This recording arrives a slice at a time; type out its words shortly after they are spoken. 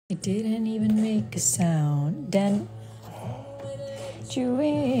It didn't even make a sound. Then you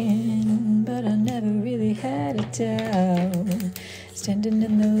in, but I never really had a doubt. Standing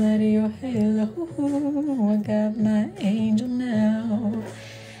in the light of your halo, I got my angel now.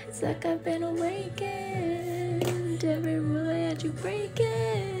 It's like I've been awakened. Every rule I had you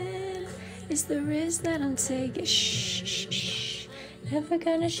breaking. It's the risk that I'm taking. Shh, shh, shh. Never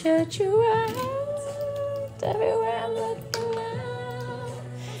gonna shut you out. Everywhere I'm looking now.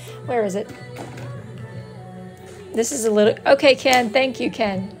 Where is it? This is a little... Okay, Ken. Thank you,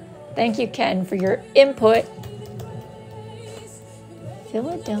 Ken. Thank you, Ken, for your input.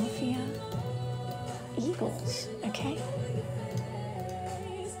 Philadelphia Eagles. Okay.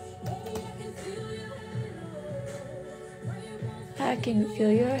 I can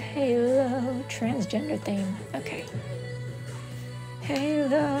feel your halo. Transgender theme. Okay.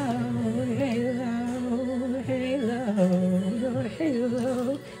 Halo, halo, halo,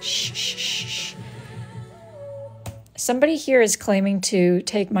 halo. Shh, shh, shh. Somebody here is claiming to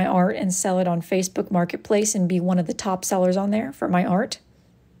take my art and sell it on Facebook Marketplace and be one of the top sellers on there for my art.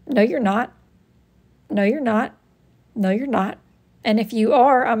 No, you're not. No, you're not. No, you're not. And if you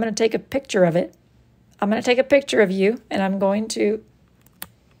are, I'm going to take a picture of it. I'm going to take a picture of you, and I'm going to...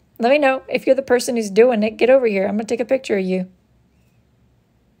 Let me know if you're the person who's doing it. Get over here. I'm going to take a picture of you.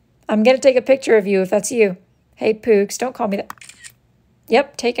 I'm going to take a picture of you if that's you. Hey, Pooks, don't call me that.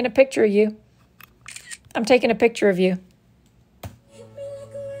 Yep, taking a picture of you. I'm taking a picture of you.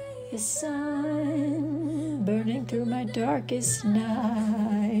 The sun burning through my darkest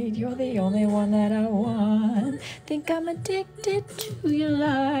night. You're the only one that I want. Think I'm addicted to your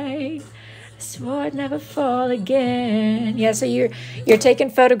light. I swore I'd never fall again. Yeah, so you're taking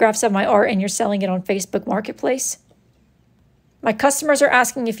photographs of my art and you're selling it on Facebook Marketplace. My customers are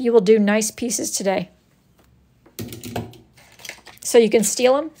asking if you will do nice pieces today. So you can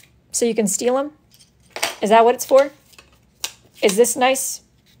steal them? So you can steal them? Is that what it's for? Is this nice?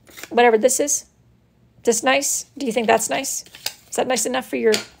 Whatever this is? This nice? Do you think that's nice? Is that nice enough for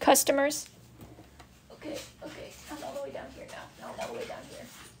your customers? Okay. I'm all the way down here now. No, I'm all the way down here.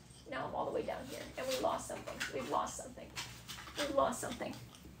 Now I'm all the way down here. And we lost something. We've lost something.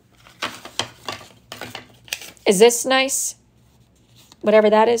 Is this nice?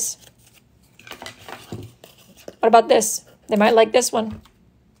 Whatever that is. What about this? They might like this one.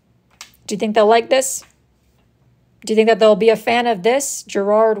 Do you think they'll like this? Do you think that they'll be a fan of this?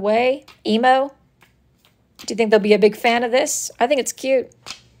 Gerard Way? Emo? Do you think they'll be a big fan of this? I think it's cute.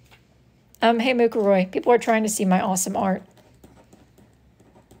 Hey, Mukaroy. People are trying to see my awesome art.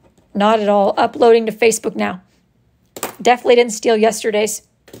 Not at all. Uploading to Facebook now. Definitely didn't steal yesterday's.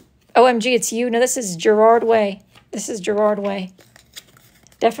 OMG, it's you. No, this is Gerard Way. This is Gerard Way.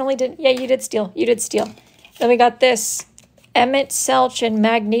 Definitely didn't. Yeah, you did steal. You did steal. Then we got this. Emmett, Selch, and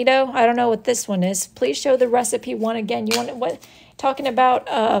Magneto. I don't know what this one is. Please show the recipe one again. You want what? Talking about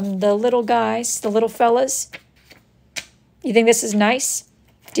the little guys, the little fellas. You think this is nice?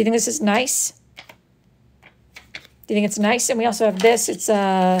 Do you think this is nice? Do you think it's nice? And we also have this. It's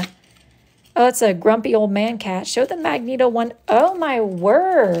it's a grumpy old man cat. Show the Magneto one. Oh my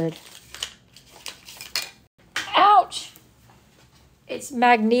word! Ouch! It's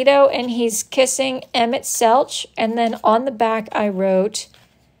Magneto, and he's kissing Emmett Selch. And then on the back, I wrote,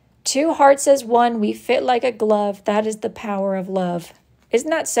 2 hearts as one, we fit like a glove. That is the power of love. Isn't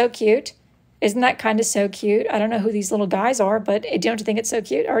that so cute? Isn't that kind of so cute? I don't know who these little guys are, but don't you think it's so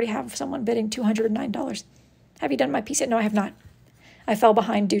cute? I already have someone bidding $209. Have you done my piece yet? No, I have not. I fell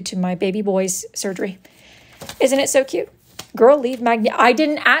behind due to my baby boy's surgery. Isn't it so cute? Girl, leave Magneto. I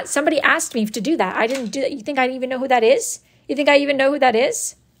didn't ask. Somebody asked me to do that. I didn't do that. You think I even know who that is? You think I even know who that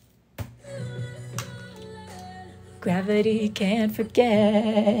is? Gravity can't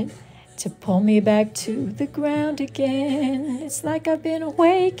forget to pull me back to the ground again. It's like I've been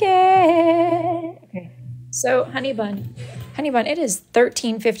awakened. Okay. So, Honey Bun, it is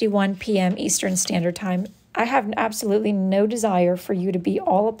 13:51 p.m. Eastern Standard Time. I have absolutely no desire for you to be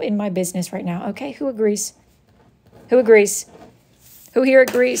all up in my business right now. Okay, who agrees? Who agrees? Who here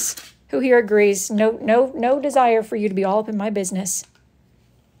agrees? Who here agrees? No desire for you to be all up in my business.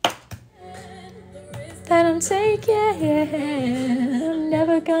 That I'm taking, I'm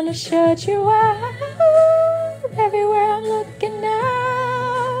never gonna shut you out. Everywhere I'm looking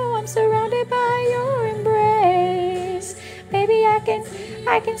now, I'm surrounded by your embrace. Baby, I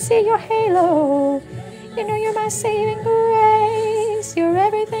can see your halo. You know you're my saving grace. You're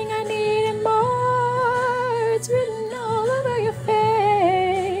everything I need and more. It's written all over your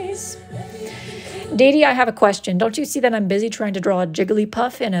face. Dee Dee, I have a question. Don't you see that I'm busy trying to draw a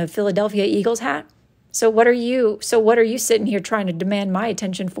Jigglypuff in a Philadelphia Eagles hat? So what are you sitting here trying to demand my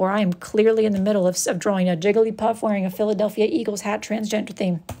attention for? I am clearly in the middle of drawing a Jigglypuff wearing a Philadelphia Eagles hat, transgender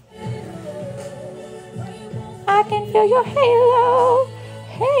theme. I can feel your halo,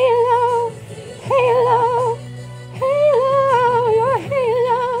 halo, halo, halo, your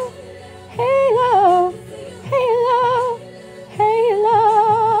halo, halo, halo, halo, halo,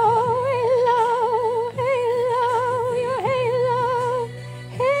 halo, your halo,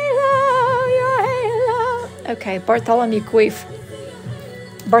 halo, your halo. Okay, Bartholomew Queef.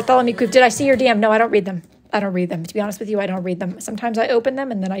 Bartholomew Queef, did I see your DM? No, I don't read them. I don't read them. To be honest with you, I don't read them. Sometimes I open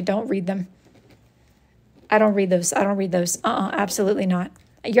them and then I don't read them. I don't read those. I don't read those. Absolutely not.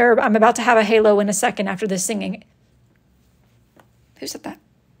 I'm about to have a halo in a second after this singing. Who said that?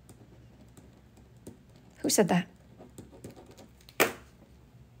 Who said that?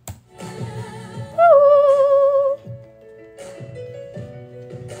 Ooh.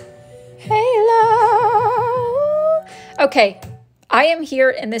 Halo. Okay. I am here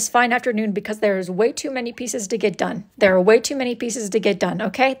in this fine afternoon because there is way too many pieces to get done. There are way too many pieces to get done,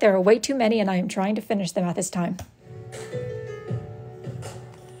 okay? There are way too many, and I am trying to finish them at this time.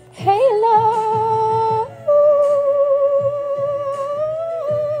 Halo.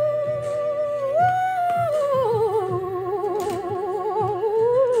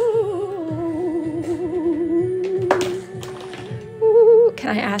 Ooh, can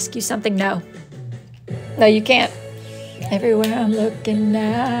I ask you something? No. No, you can't. Everywhere I'm looking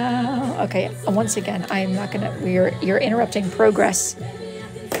now. Okay, once again, I'm not gonna, you're interrupting progress.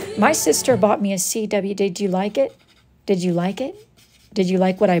 My sister bought me a CW. Did you like it? Did you like it? Did you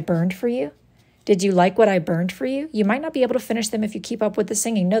like what I burned for you? Did you like what I burned for you? You might not be able to finish them if you keep up with the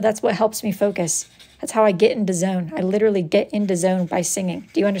singing. No, that's what helps me focus. That's how I get into zone. I literally get into zone by singing.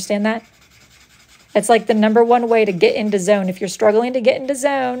 Do you understand that? It's like the #1 way to get into zone. If you're struggling to get into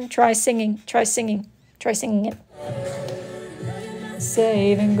zone, try singing. Try singing. Try singing it.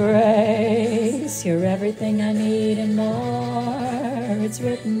 Saving grace, you're everything I need and more. It's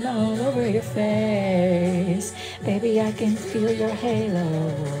written all over your face. Baby, I can feel your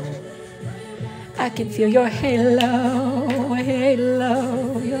halo. I can feel your halo,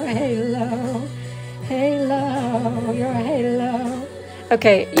 halo, your halo, halo, your halo.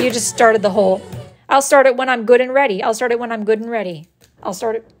 Okay, you just started the whole. I'll start it when I'm good and ready. I'll start it when I'm good and ready. I'll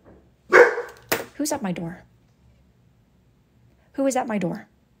start it. Who's at my door? Who is at my door?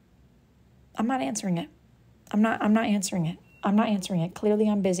 I'm not answering it. I'm not answering it. I'm not answering it. Clearly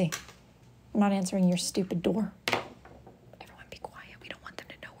I'm busy. I'm not answering your stupid door. Everyone be quiet. We don't want them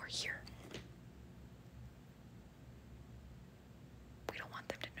to know we're here. We don't want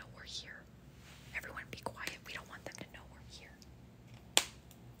them to know we're here. Everyone be quiet. We don't want them to know we're here.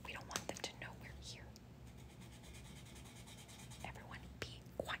 We don't want them to know we're here. Everyone be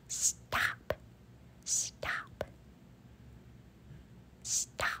quiet. Stop. Stop.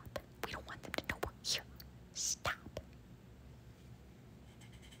 Stop. We don't want them to know we're here. Stop.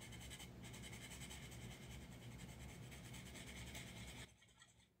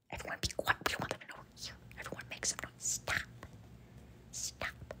 Everyone be quiet. We don't want them to know we're here. Everyone make some noise. Stop.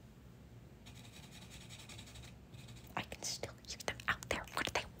 Stop. I can still hear them out there. What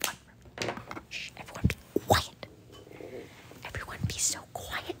do they want? Shh. Everyone be quiet. Everyone be so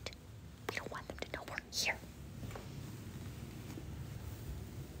quiet. We don't want them to know we're here.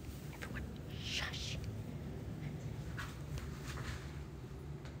 Everyone shush.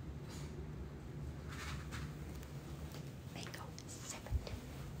 Mango, sip it.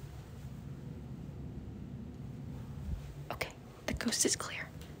 Okay, the coast is clear.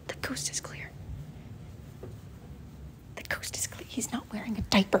 The coast is clear. The coast is clear. He's not wearing a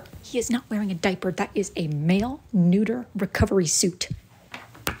diaper. He is not wearing a diaper. That is a male neuter recovery suit.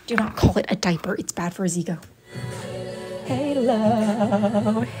 Do not call it a diaper. It's bad for his ego.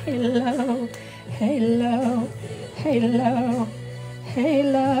 Halo, halo, halo, halo,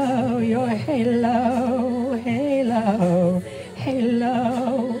 halo, your halo, halo,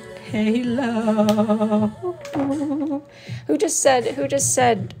 halo, halo. Who just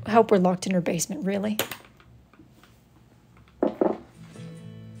said, help, we're locked in her basement, really?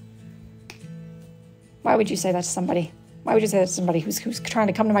 Why would you say that to somebody? Why would you say that to somebody who's trying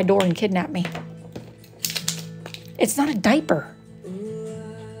to come to my door and kidnap me? It's not a diaper.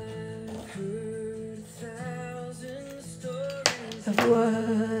 Of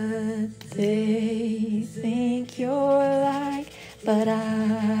what they think you're like, but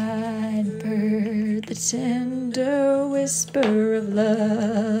I'd heard the tender whisper of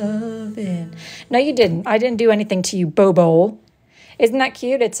love in. No, you didn't. I didn't do anything to you, Bobo. Isn't that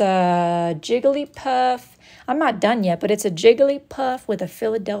cute? It's a Jigglypuff. I'm not done yet, but it's a Jigglypuff with a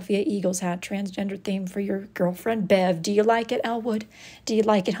Philadelphia Eagles hat, transgender theme for your girlfriend, Bev. Do you like it, Elwood? Do you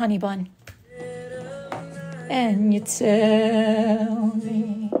like it, Honey Bun? And you tell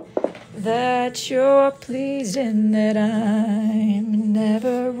me that you're pleased and that I'm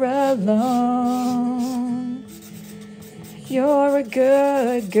never alone. You're a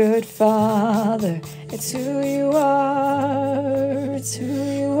good, good father. It's who you are. It's who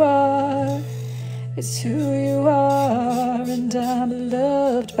you are. It's who you are. And I'm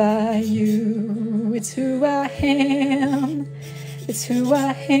loved by you. It's who I am. It's who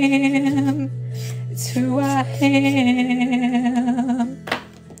I am. It's who I am.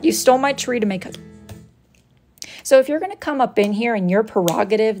 You stole my tree to make it. So if you're going to come up in here and your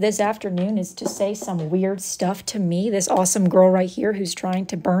prerogative this afternoon is to say some weird stuff to me, this awesome girl right here who's trying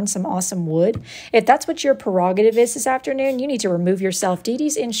to burn some awesome wood, if that's what your prerogative is this afternoon, you need to remove yourself. Dee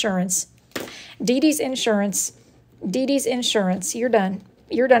Dee's insurance. Dee Dee's insurance. Dee Dee's insurance. You're done.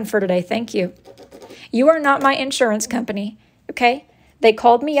 You're done for today. Thank you. You are not my insurance company, okay? They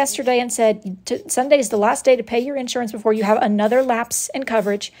called me yesterday and said, Sunday is the last day to pay your insurance before you have another lapse in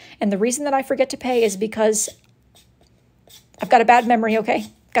coverage. And the reason that I forget to pay is because I've got a bad memory, okay?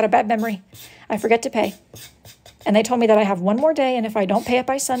 Got a bad memory. I forget to pay. And they told me that I have one more day, and if I don't pay it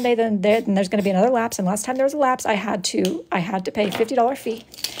by Sunday, then there's going to be another lapse. And last time there was a lapse, I had to pay a $50 fee.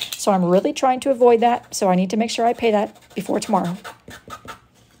 So I'm really trying to avoid that. So I need to make sure I pay that before tomorrow.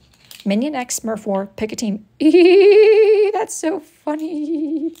 Minion X Smurf War, pick a team. That's so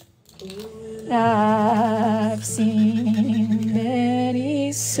funny. I've seen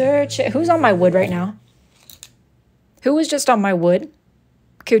many searches. Who's on my wood right now? Who was just on my wood?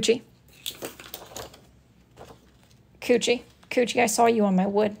 Coochie. Coochie. Coochie, I saw you on my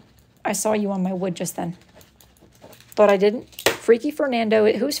wood. I saw you on my wood just then. Thought I didn't? Freaky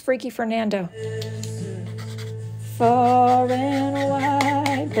Fernando. Who's Freaky Fernando? Far and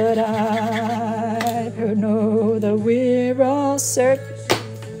wide, but I know that we're all certain.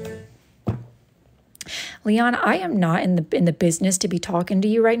 Leon, I am not in the business to be talking to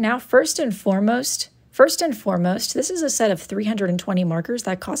you right now. First and foremost, this is a set of 320 markers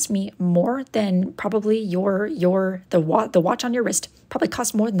that cost me more than probably the watch on your wrist. Probably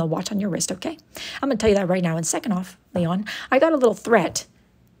cost more than the watch on your wrist, okay? I'm going to tell you that right now. And second off, Leon, I got a little threat.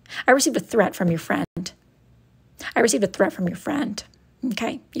 I received a threat from your friend.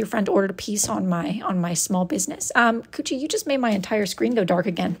 Okay? Your friend ordered a piece on my small business. Coochie, you just made my entire screen go dark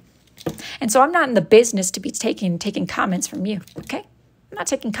again. And so I'm not in the business to be taking comments from you, okay? I'm not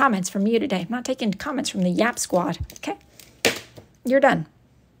taking comments from you today. I'm not taking comments from the Yap Squad, okay? You're done.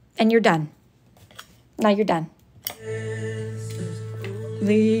 And you're done. Now you're done.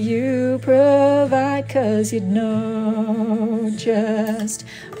 You provide 'cause you know just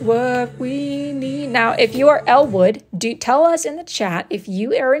what we need. Now, if you are Elwood, do tell us in the chat if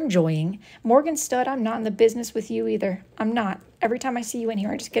you are enjoying. Morgan Stud, I'm not in the business with you either. I'm not. Every time I see you in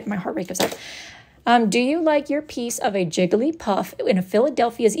here, I just get my heart rate goes up. Do you like your piece of a Jigglypuff in a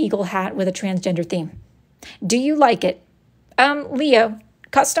Philadelphia's Eagle hat with a transgender theme? Do you like it? Leo,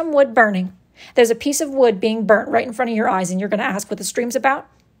 custom wood burning. There's a piece of wood being burnt right in front of your eyes, and you're going to ask what the stream's about?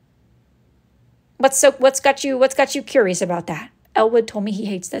 What's got you curious about that? Elwood told me he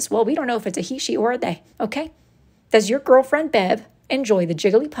hates this. Well, we don't know if it's a he, she, or a they, okay? Does your girlfriend, Bev, enjoy the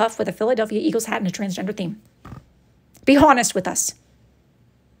Jigglypuff with a Philadelphia Eagles hat and a transgender theme? Be honest with us.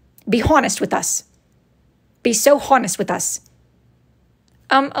 Be honest with us. Be so honest with us.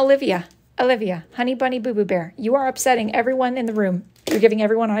 Olivia, Honey Bunny Boo Boo Bear, you are upsetting everyone in the room. You're giving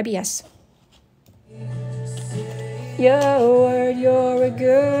everyone IBS. You're a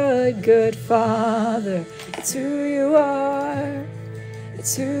good, good father. It's who you are.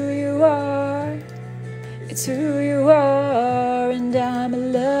 It's who you are. It's who you are. And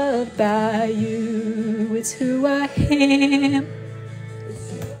I'm loved by you. It's who I am.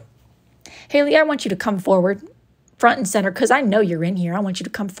 Haley, I want you to come forward, front and center, because I know you're in here. I want you to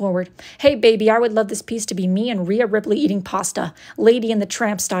come forward. Hey, baby, I would love this piece to be me and Rhea Ripley eating pasta, Lady in the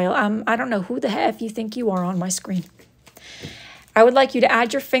Tramp style. I don't know who the heck you think you are on my screen. I would like you to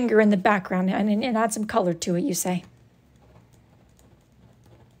add your finger in the background and add some color to it, you say.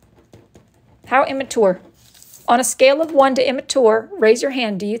 How immature? On a scale of 1 to immature, raise your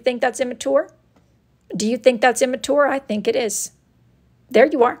hand. Do you think that's immature? Do you think that's immature? I think it is. There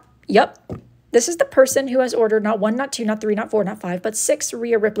you are. Yep. This is the person who has ordered not 1, not 2, not 3, not 4, not 5, but 6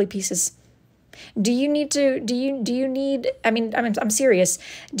 Rhea Ripley pieces. Do you need, I'm serious.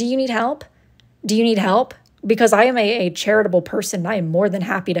 Do you need help? Do you need help? Because I am a charitable person. I am more than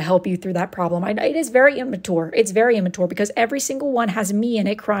happy to help you through that problem. It is very immature. It's very immature because every single one has me in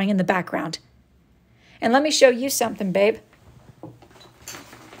it crying in the background. And let me show you something, babe.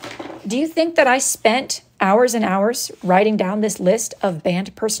 Do you think that I spent hours and hours writing down this list of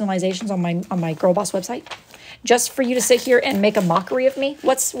band personalizations on my Girl Boss website just for you to sit here and make a mockery of me?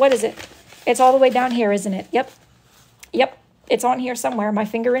 What is it? It's all the way down here, isn't it? Yep. It's on here somewhere. My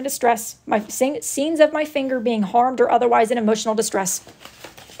finger in distress. Scenes of my finger being harmed or otherwise in emotional distress.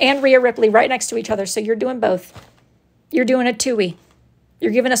 And Rhea Ripley right next to each other. So you're doing both. You're doing a two-y.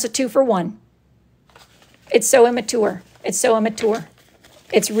 You're giving us a 2-for-1. It's so immature. It's so immature.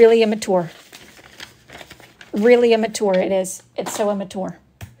 It's really immature. Really immature it is. It's so immature.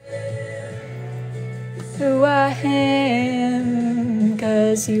 Who I am,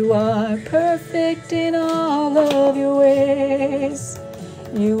 'cause you are perfect in all of your ways.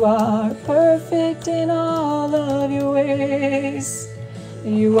 You are perfect in all of your ways.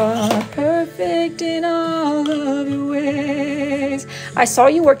 You are perfect in all of your ways. I saw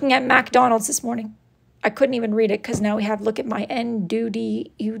you working at McDonald's this morning. I couldn't even read it because now we have look at my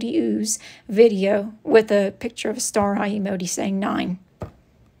N-do-D-U-D-Oos video with a picture of a star eye emoji saying 9.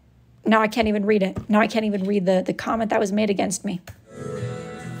 Now I can't even read it. Now I can't even read the comment that was made against me.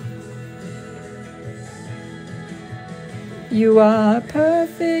 You are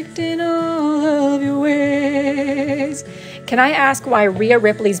perfect in all of your ways. Can I ask why Rhea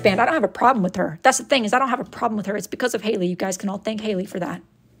Ripley's band? I don't have a problem with her. That's the thing, is I don't have a problem with her. It's because of Haley. You guys can all thank Haley for that.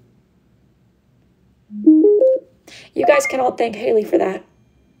 You guys can all thank Haley for that.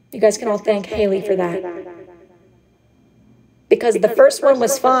 You guys can all thank Haley for that. Because the first one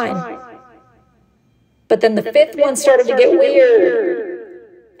was fine. But then the fifth one started to get weird.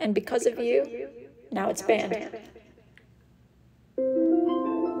 And because of you, now it's banned.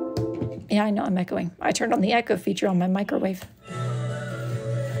 Yeah, I know I'm echoing. I turned on the echo feature on my microwave.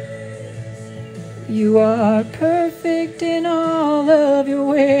 You are perfect in all of your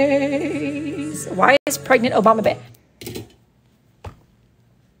ways. Why is pregnant Obama banned?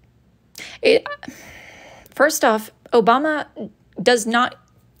 First off, Obama does not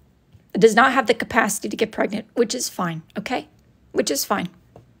have the capacity to get pregnant, which is fine, okay? Which is fine.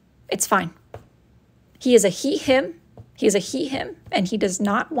 It's fine. He is a he, him. He is a he, him, and he does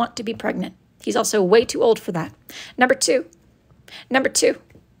not want to be pregnant. He's also way too old for that. Number two,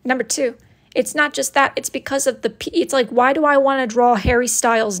 it's not just that. It's because of it's like, why do I want to draw Harry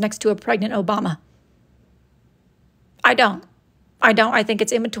Styles next to a pregnant Obama? I don't. I think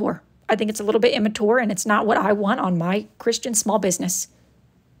it's immature. I think it's a little bit immature, and it's not what I want on my Christian small business.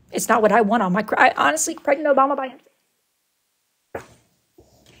 It's not what I want on my... honestly, pregnant Obama by himself.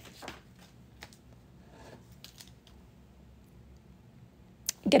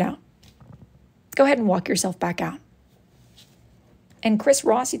 Get out. Go ahead and walk yourself back out. And Chris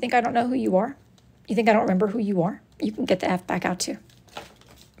Ross, you think I don't know who you are? You think I don't remember who you are? You can get the F back out too.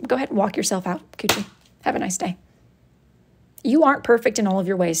 Go ahead and walk yourself out, Coochie. Have a nice day. You aren't perfect in all of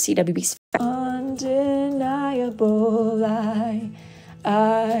your ways, CWB's. Undeniable,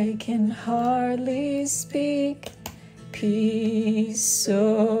 I can hardly speak. Peace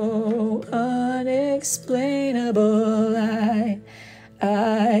so unexplainable,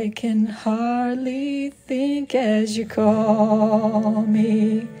 I can hardly think as you call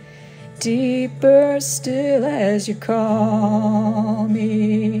me. Deeper still as you call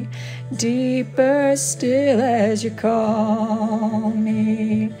me. Deeper still as you call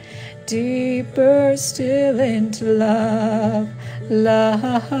me. Deeper still into love.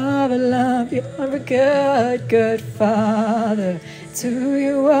 Love. You're a good, good father. It's who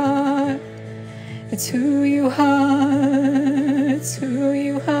you are. It's who you are. It's who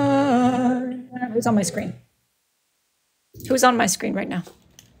you are. Who's on my screen? Who's on my screen right now?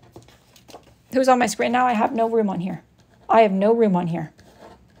 Who's on my screen now? I have no room on here. I have no room on here.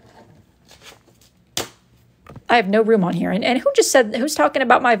 I have no room on here. And who just said, who's talking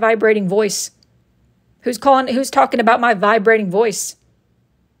about my vibrating voice? Who's talking about my vibrating voice?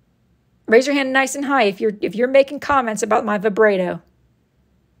 Raise your hand nice and high if you're making comments about my vibrato.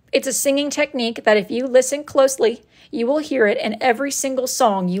 It's a singing technique that if you listen closely, you will hear it in every single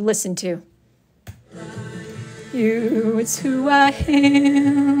song you listen to. It's who I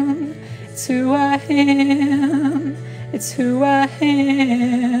am. It's who I am. It's who I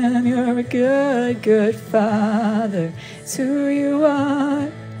am. You're a good, good father. It's who you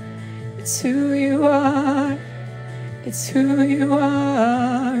are. It's who you are. It's who you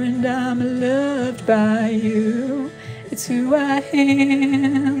are. And I'm loved by you. It's who I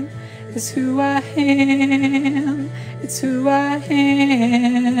am. It's who I am. It's who I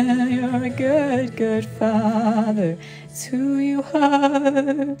am. You're a good, good father. It's who you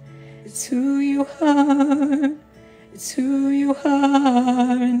are. It's who you are. It's who you are.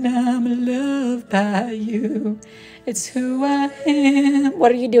 And I'm loved by you. It's who I am.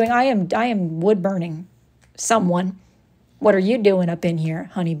 What are you doing? I am wood burning someone. What are you doing up in here,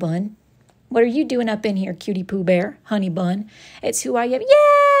 honey bun? What are you doing up in here, cutie poo bear, honey bun? It's who I am.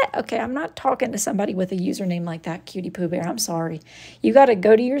 Yeah! Okay, I'm not talking to somebody with a username like that, cutie poo bear. I'm sorry. You got to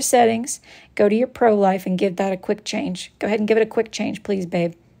go to your settings, go to your pro life, and give that a quick change. Go ahead and give it a quick change, please,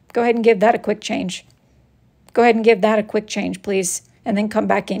 babe. Go ahead and give that a quick change. Go ahead and give that a quick change, please, and then come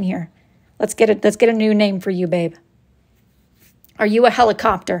back in here. Let's get a new name for you, babe. Are you a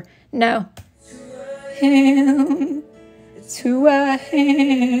helicopter? No. It's who I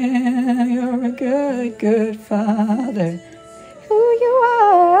am. You're a good, good father. Who you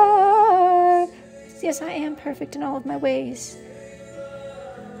are. Yes, I am perfect in all of my ways.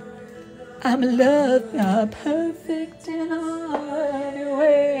 I'm loved, not perfect in all of your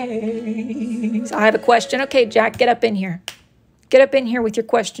ways. I have a question. Okay, Jack, get up in here. Get up in here with your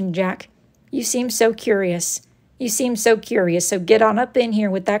question, Jack. You seem so curious. You seem so curious, so get on up in here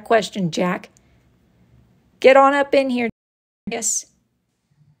with that question, Jack. Get on up in here. Yes.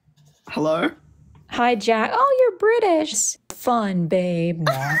 Hello? Hi, Jack. Oh, you're British. Fun, babe.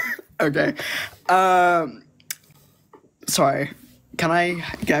 Okay. Sorry. Can I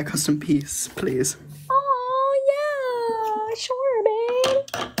get a custom piece, please? Oh, yeah. Sure, babe.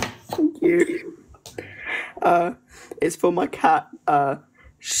 Thank you. It's for my cat.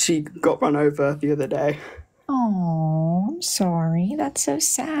 She got run over the other day. Oh, I'm sorry. That's so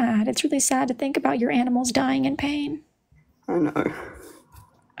sad. It's really sad to think about your animals dying in pain. I know.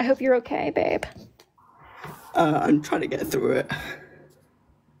 I hope you're okay, babe. I'm trying to get through it.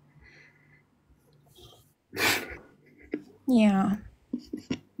 Yeah.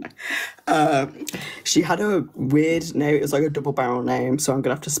 She had a weird name. It was like a double barrel name, so I'm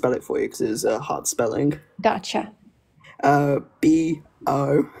gonna have to spell it for you because it's hard spelling. Gotcha. B-O-C-H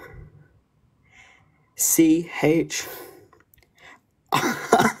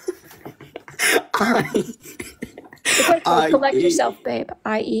Collect yourself, babe.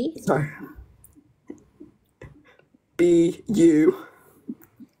 I-E. Sorry. B-U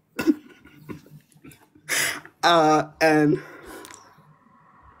N-I-N-G.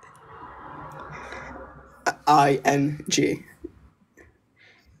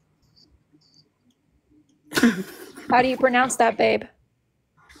 How do you pronounce that, babe?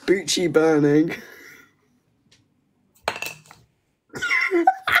 Bucci burning.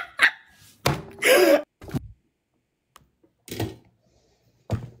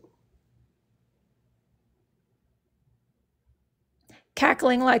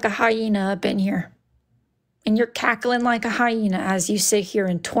 Cackling like a hyena up in here. And you're cackling like a hyena as you sit here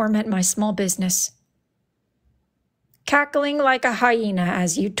and torment my small business. Cackling like a hyena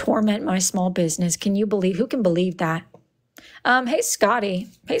as you torment my small business. Can you believe? Who can believe that? Hey, Scotty.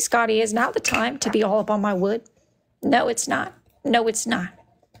 Hey, Scotty, is now the time to be all up on my wood? No, it's not. No, it's not.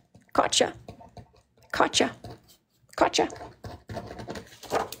 Gotcha. Gotcha. Gotcha.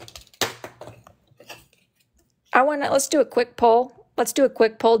 Let's do a quick poll. Let's do a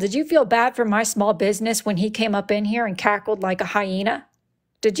quick poll. Did you feel bad for my small business when he came up in here and cackled like a hyena?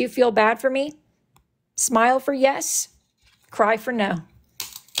 Did you feel bad for me? Smile for yes. Cry for no.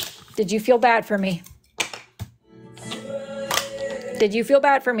 Did you feel bad for me? Did you feel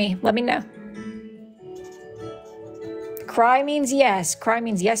bad for me? Let me know. Cry means yes. Cry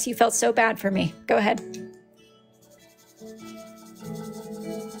means yes, you felt so bad for me. Go ahead.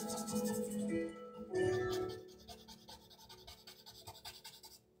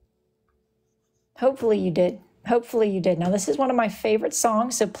 Hopefully you did. Hopefully you did. Now, this is one of my favorite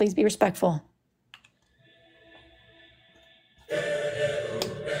songs, so please be respectful.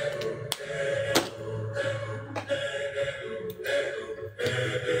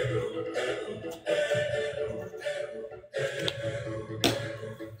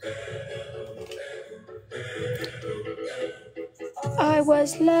 I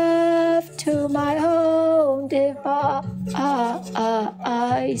was left to my own devices.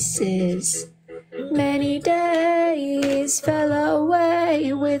 Many days fell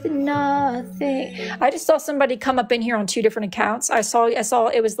away with nothing. I just saw somebody come up in here on 2 different accounts. I saw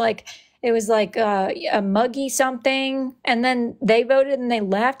it was like a Muggy something, and then they voted and they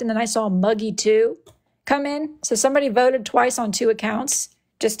left, and then I saw Muggy 2 come in. So somebody voted twice on 2 accounts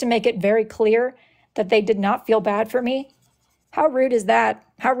just to make it very clear that they did not feel bad for me. How rude is that?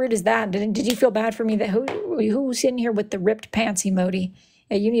 How rude is that? Did you feel bad for me? That who's in here with the ripped pants emoji?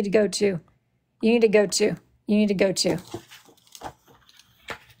 Yeah, you need to go too. You need to go too. You need to go too.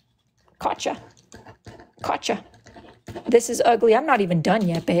 Gotcha. Gotcha. This is ugly. I'm not even done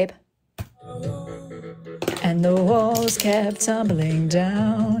yet, babe. And the walls kept tumbling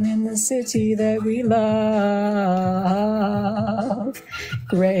down in the city that we love.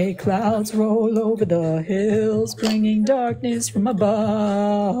 Gray clouds roll over the hills, bringing darkness from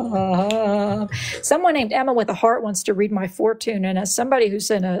above. Someone named Emma with a heart wants to read my fortune, and as somebody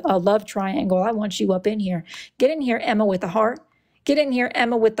who's in a love triangle, I want you up in here. Get in here, Emma with a heart. Get in here,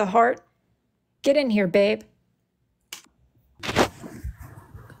 Emma with the heart. Get in here, babe.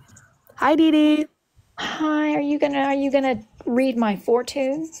 Hi, Dee Dee. Hi, are you gonna read my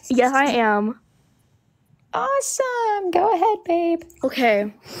fortune? Yes, I am. Awesome. Go ahead, babe.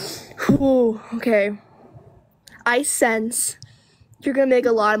 Okay. Ooh, okay. I sense you're gonna make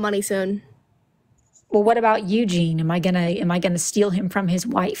a lot of money soon. Well, what about Eugene? Am I gonna steal him from his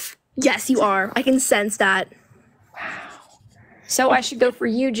wife? Yes, you are. I can sense that. So I should go for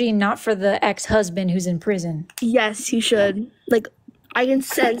Eugene, not for the ex-husband who's in prison. Yes, you should. Like, I can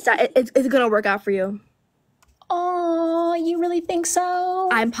sense that it's gonna work out for you. Oh, you really think so?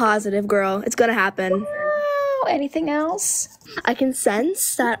 I'm positive, girl. It's gonna happen. Wow. Anything else? I can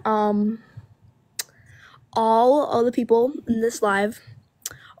sense that all of the people in this live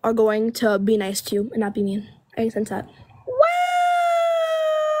are going to be nice to you and not be mean. I can sense that.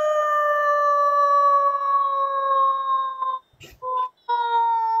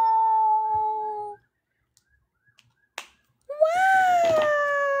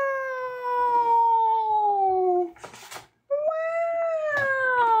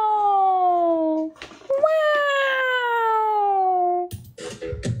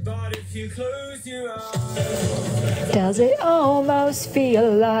 Does it almost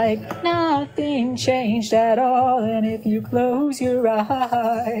feel like nothing changed at all? And if you close your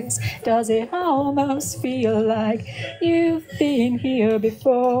eyes, does it almost feel like you've been here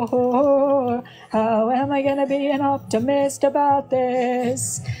before? How am I gonna be an optimist about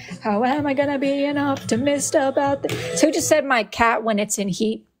this? How am I gonna be an optimist about this? Who just said my cat when it's in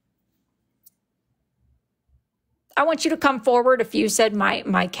heat? I want you to come forward if you said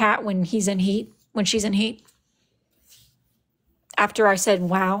my cat when he's in heat, when she's in heat. After I said,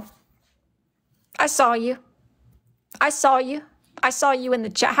 wow. I saw you. I saw you. I saw you in the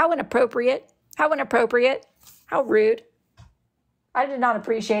chat. How inappropriate. How inappropriate. How rude. I did not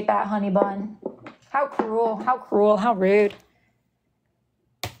appreciate that, honey bun. How cruel. How cruel. How rude.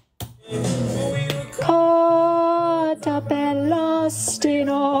 Caught up and lost in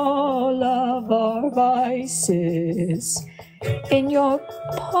all of our vices. In your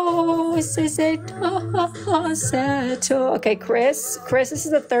poses, okay, Chris, this is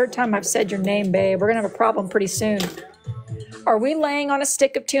the third time I've said your name, babe. We're gonna have a problem pretty soon. Are we laying on a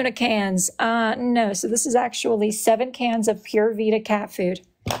stick of tuna cans? No, so this is actually 7 cans of Pure Vita cat food.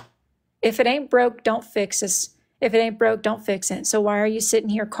 If it ain't broke, don't fix us. If it ain't broke, don't fix it. So why are you sitting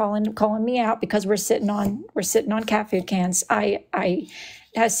here calling me out because we're sitting on cat food cans? I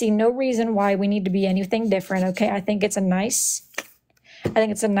see no reason why we need to be anything different, okay? I think it's a nice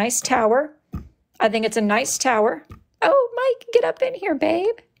tower. I think it's a nice tower. Oh, Mike, get up in here,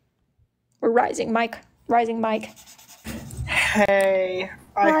 babe. We're rising, Mike. Hey.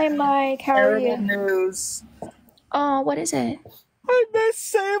 Hi, Mike. How are you? News. Oh, what is it? I miss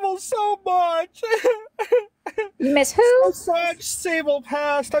Sable so much. You miss who? So much. Sable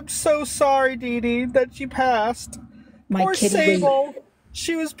passed. I'm so sorry, Dee Dee, that she passed. My Poor kitty Sable.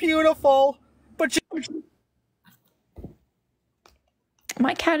 She was beautiful, but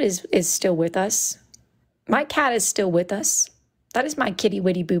my cat is still with us. My cat is still with us. That is my kitty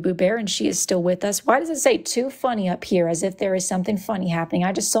witty boo boo bear, and she is still with us. Why does it say too funny up here as if there is something funny happening?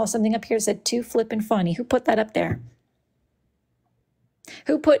 I just saw something up here that said too flippin' funny. Who put that up there?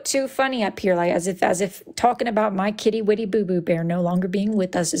 Who put too funny up here, like as if talking about my kitty witty boo boo bear no longer being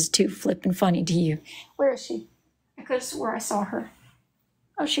with us is too flippin' funny to you? Where is she? I could have swore I saw her.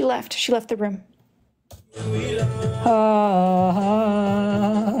 Oh, she left. She left the room.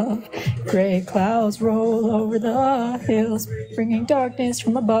 Gray clouds roll over the hills, bringing darkness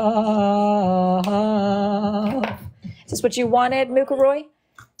from above. Is this what you wanted, Mukaroy?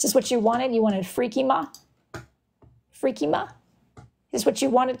 Is this what you wanted? You wanted Freaky Ma? Freaky Ma? Is this what you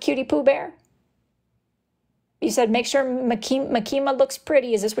wanted, Cutie Pooh Bear? You said make sure Makima looks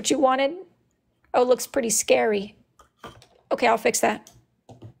pretty. Is this what you wanted? Oh, looks pretty scary. Okay, I'll fix that.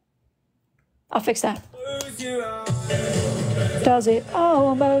 I'll fix that. Does it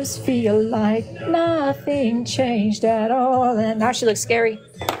almost feel like nothing changed at all? And now she looks scary.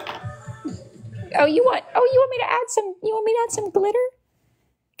 You want me to add some glitter?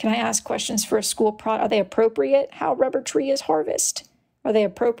 Can I ask questions for a school product? Are they appropriate? How Rubber Tree is Harvest? Are they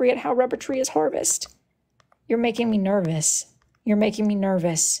appropriate? How Rubber Tree is Harvest? You're making me nervous. You're making me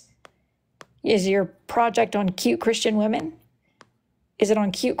nervous. Is your project on cute Christian women? Is it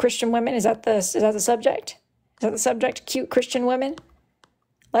on cute Christian women? Is that the subject? Is that the subject? Cute Christian women?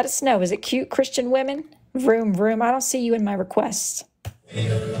 Let us know. Is it cute Christian women? Vroom, vroom. I don't see you in my requests.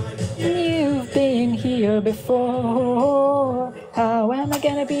 You've been here before. How am I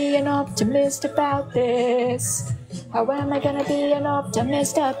gonna be an optimist about this? How am I gonna be an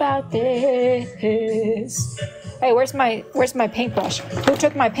optimist about this? Hey, where's my paintbrush? Who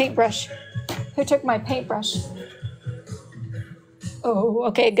took my paintbrush? Who took my paintbrush? Oh,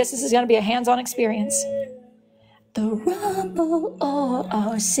 okay. I guess this is gonna be a hands-on experience. The rubble of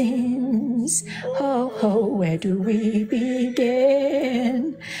our sins. Ho, ho, where do we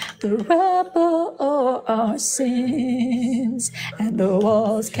begin? The rubble of our sins. And the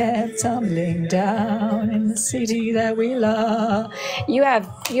walls kept tumbling down in the city that we love. You have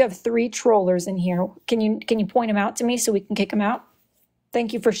 3 trollers in here. Can you point them out to me so we can kick them out?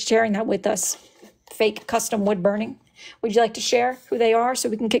 Thank you for sharing that with us. Fake custom wood burning. Would you like to share who they are so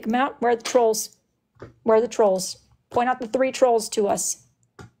we can kick them out? Where are the trolls? Where are the trolls? Point out the 3 trolls to us.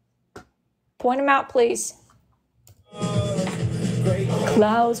 Point them out, please.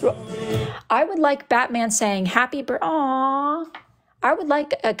 Clouds. I would like Batman saying happy birthday. Aww. I would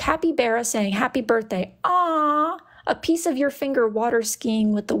like a capybara saying happy birthday. Aww. A piece of your finger water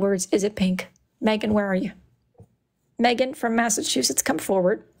skiing with the words, is it pink? Megan, where are you? Megan from Massachusetts, come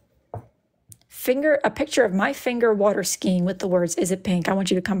forward. A picture of my finger water skiing with the words, is it pink? I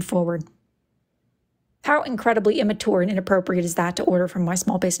want you to come forward. How incredibly immature and inappropriate is that to order from my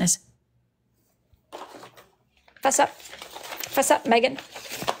small business? Fess up. Fess up, Megan.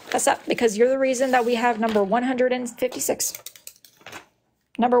 Fess up, because you're the reason that we have number 156.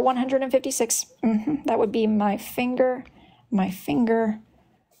 Number 156. That would be my finger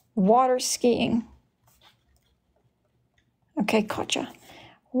water skiing. Okay, gotcha.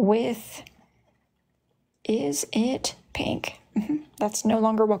 With, is it pink? That's no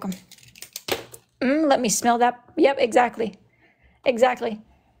longer welcome. Let me smell that. Yep, exactly. Exactly.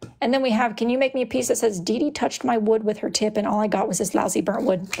 And then we have, can you make me a piece that says, Dee Dee touched my wood with her tip and all I got was this lousy burnt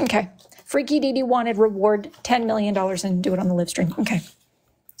wood. Okay. Freaky Dee Dee wanted reward $10 million and do it on the live stream. Okay.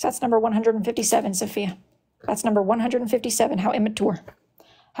 So that's number 157, Sophia. That's number 157. How immature.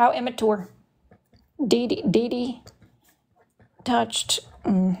 How immature. Dee Dee touched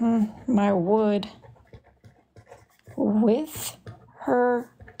my wood with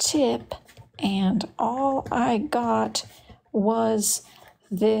her tip and all I got was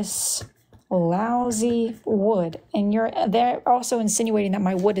this lousy wood. And they're also insinuating that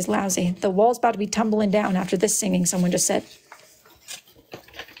my wood is lousy. The wall's about to be tumbling down after this singing, someone just said.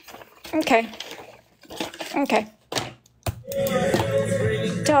 Okay. Okay.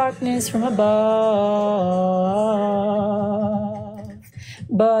 Darkness from above.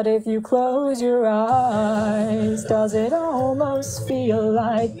 But if you close your eyes, does it almost feel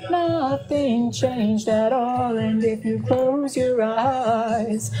like nothing changed at all? And if you close your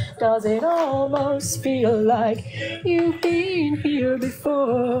eyes, does it almost feel like you've been here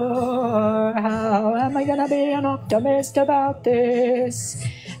before? How am I gonna be an optimist about this?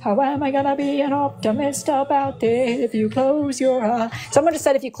 How am I gonna be an optimist about this if you close your eyes? Someone just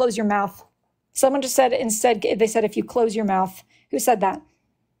said if you close your mouth. Someone just said instead, they said if you close your mouth. Who said that?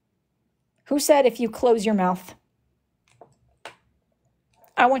 Who said if you close your mouth?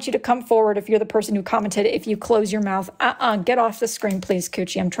 I want you to come forward if you're the person who commented if you close your mouth. Get off the screen, please,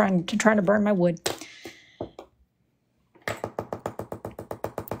 Coochie. I'm trying to burn my wood.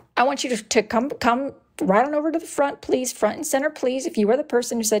 I want you to come right on over to the front, please. Front and center, please. If you were the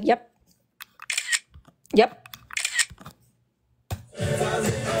person who said, yep. Yep.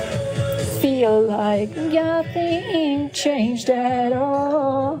 Feel like nothing changed at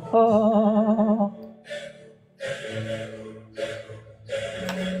all.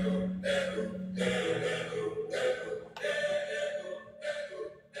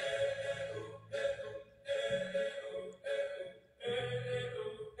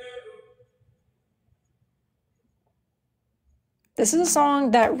 This is a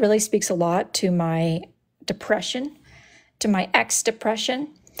song that really speaks a lot to my depression, to my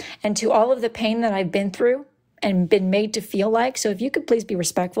ex-depression, and to all of the pain that I've been through and been made to feel like. So if you could please be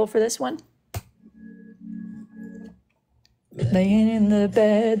respectful for this one. Laying in the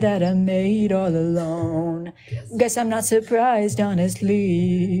bed that I made all alone. Guess I'm not surprised,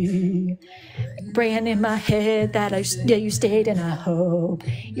 honestly. Praying in my head that you stayed, and I hope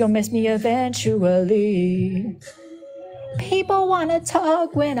you'll miss me eventually. People wanna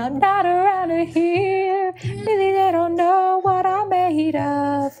talk when I'm not around here. Really, they don't know what I'm made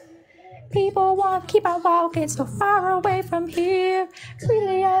of. People want to keep on walking so far away from here.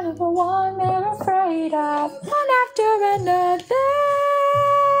 Really, I'm the one they're afraid of. One after another.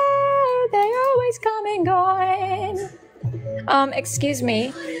 Excuse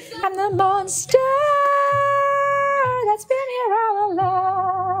me. I'm the monster that's been here all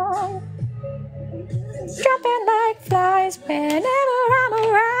along. Dropping like flies whenever I'm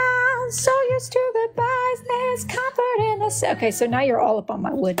around. So used to goodbyes, there's comfort in the... Okay, so now you're all up on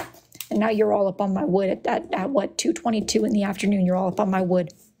my wood. And now you're all up on my wood at what, 2:22 in the afternoon, you're all up on my wood.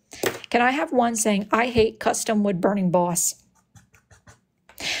 Can I have one saying, I hate custom wood burning boss?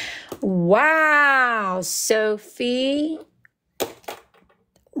 Wow, Sophie.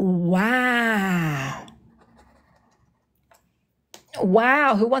 Wow.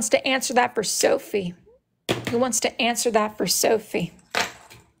 Wow, who wants to answer that for Sophie? Who wants to answer that for Sophie?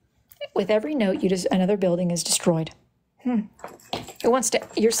 With every note, another building is destroyed. Who wants to...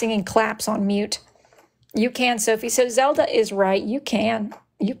 You're singing claps on mute. You can, Sophie. So Zelda is right. You can.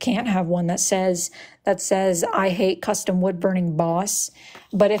 You can have one that says, I hate custom wood burning boss.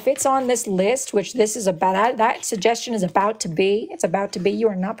 But if it's on this list, which this is about, that suggestion is about to be, you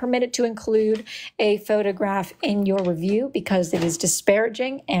are not permitted to include a photograph in your review because it is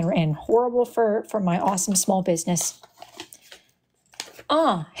disparaging and horrible for my awesome small business.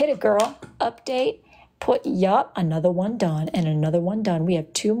 Hit it, girl. Update. Another one done and another one done. We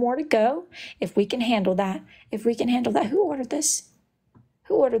have 2 more to go. If we can handle that. Who ordered this?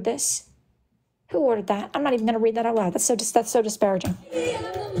 Who ordered this? Who ordered that? I'm not even going to read that out loud. That's so disparaging.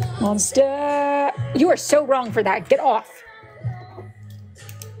 Monster. You are so wrong for that. Get off.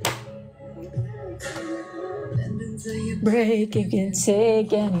 Break, you can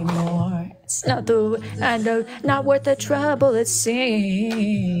take anymore. It's not not worth the trouble it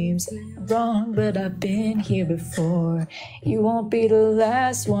seems. Wrong, but I've been here before. You won't be the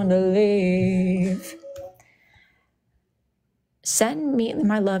last one to leave. Send me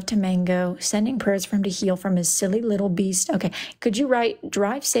my love to Mango. Sending prayers for him to heal from his silly little beast. Okay, could you write,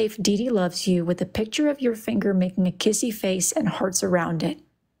 drive safe, Dee Dee loves you, with a picture of your finger making a kissy face and hearts around it.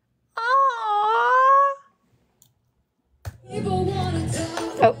 Aww.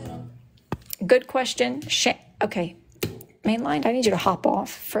 Oh, good question. Okay, Mainline, I need you to hop off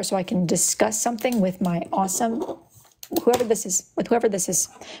first so I can discuss something with my awesome, whoever this is.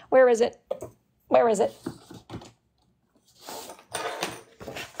 Where is it? Where is it?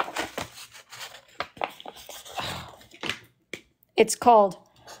 It's called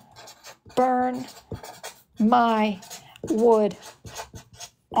Burn My Wood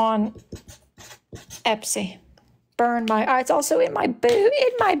on Etsy. Burn my... it's also in my boo.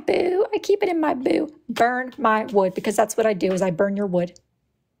 I keep it in my boo. Burn my wood, because that's what I do, is I burn your wood.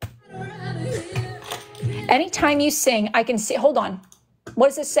 Anytime you sing, I can see... Hold on. What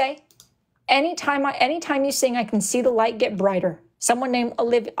does it say? Anytime you sing, I can see the light get brighter. Someone named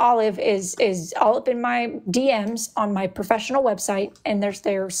Olive is all up in my DMs on my professional website, and they're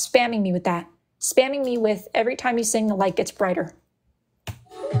spamming me with that. Spamming me with, every time you sing, the light gets brighter.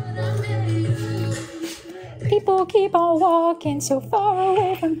 People keep on walking so far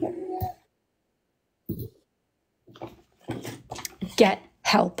away from here. Get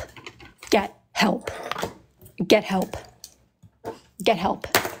help. Get help. Get help. Get help.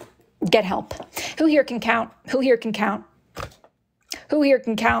 Get help. Who here can count? Who here can count? Who here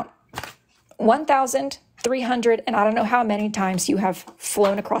can count 1,300 and I don't know how many times you have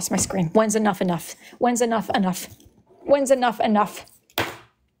flown across my screen? When's enough enough? When's enough enough? When's enough enough?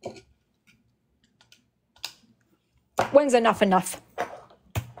 When's enough enough?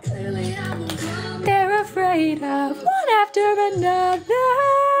 They're afraid of one after another.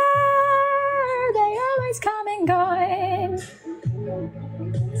 They always come and going.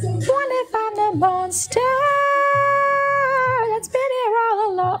 What if I'm the monster that's been here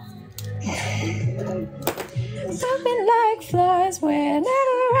all along? Moving like flies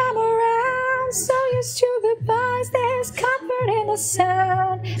whenever I'm around. So used to goodbyes, there's comfort in the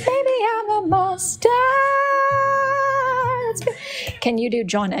sound. Maybe I'm the monster. Can you do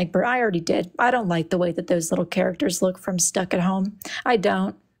John Egbert? I already did. I don't like the way that those little characters look from Stuck at Home. I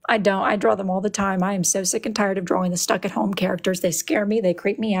don't. I draw them all the time. I am so sick and tired of drawing the Stuck at Home characters. They scare me. They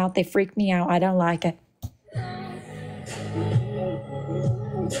creep me out. They freak me out. I don't like it.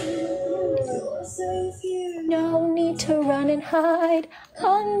 No need to run and hide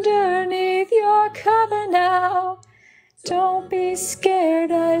underneath your cover now. Don't be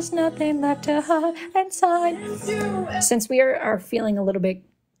scared, there's nothing left to hide inside. Since we are feeling a little bit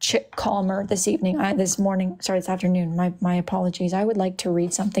calmer this afternoon, my apologies. I would like to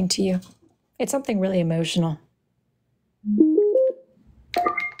read something to you. It's something really emotional.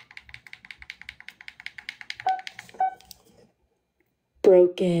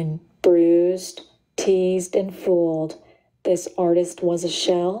 Broken, bruised, teased, and fooled, this artist was a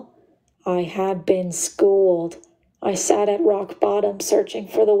shell. I had been schooled. I sat at rock bottom searching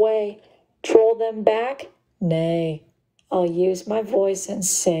for the way. Troll them back? Nay. I'll use my voice and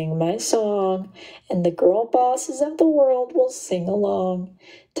sing my song, and the girl bosses of the world will sing along.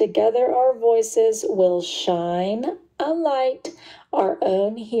 Together our voices will shine a light. Our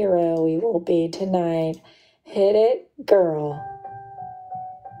own hero we will be tonight. Hit it, girl.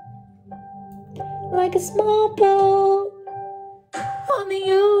 Like a small boat on the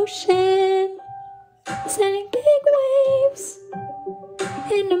ocean, sending big waves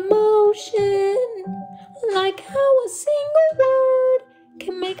into motion. Like how a single word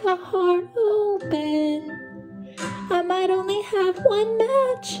can make a heart open. I might only have one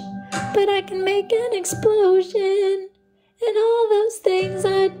match, but I can make an explosion. And all those things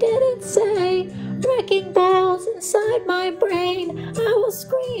I didn't say, wrecking balls inside my brain, I will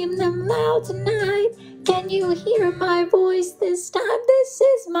scream them loud tonight. Can you hear my voice this time? This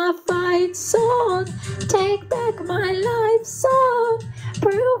is my fight song. Take back my life song.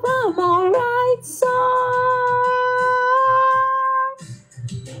 Prove I'm alright song.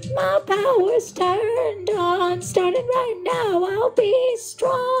 My power's turned on. Starting right now, I'll be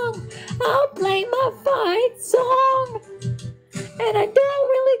strong. I'll play my fight song. And I don't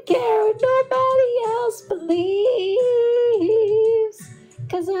really care what nobody else believes,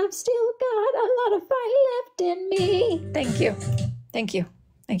 'cause I've still got a lot of fight left in me. Thank you. Thank you.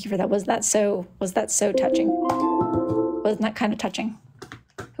 Thank you for that. Was that so touching? Wasn't that kind of touching?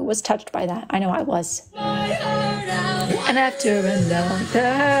 Who was touched by that? I know I was. And after another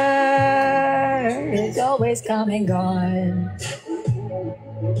is always come and gone,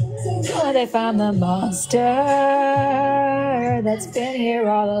 what if I'm the monster that's been here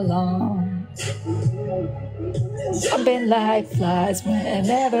all along? Jumping like flies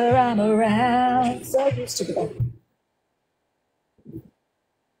whenever I'm around. So used to that.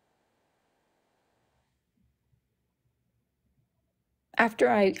 After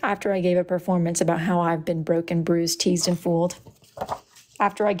I gave a performance about how I've been broken, bruised, teased, and fooled,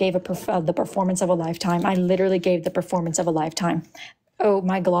 after I gave the performance of a lifetime, I literally gave the performance of a lifetime. Oh,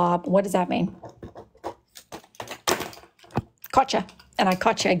 my glob. What does that mean? Caught ya. And I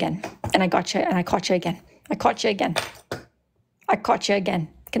caught you again. And I got you. And I caught you again. I caught you again. I caught you again.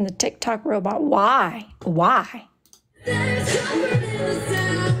 Can the TikTok robot? Why? Why?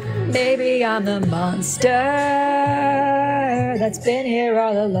 Maybe I'm the monster that's been here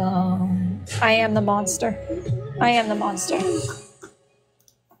all along. I am the monster. I am the monster.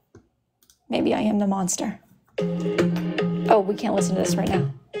 Maybe I am the monster. Oh, we can't listen to this right now.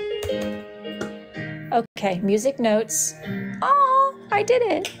 Okay, music notes. Oh, I did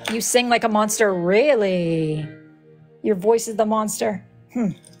it. You sing like a monster, really? Your voice is the monster.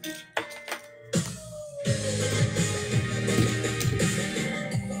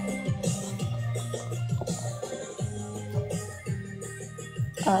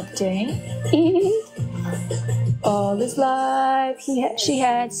 Update. All his life she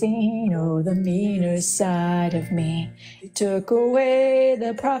had seen, oh, the meaner side of me. He took away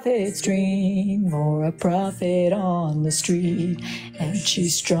the prophet's dream, or a prophet on the street. And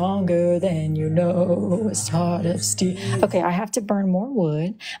she's stronger than you know, a heart of steel. Okay, I have to burn more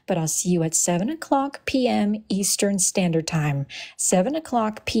wood, but I'll see you at 7 o'clock p.m. Eastern Standard Time. 7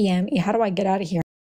 o'clock p.m. How do I get out of here?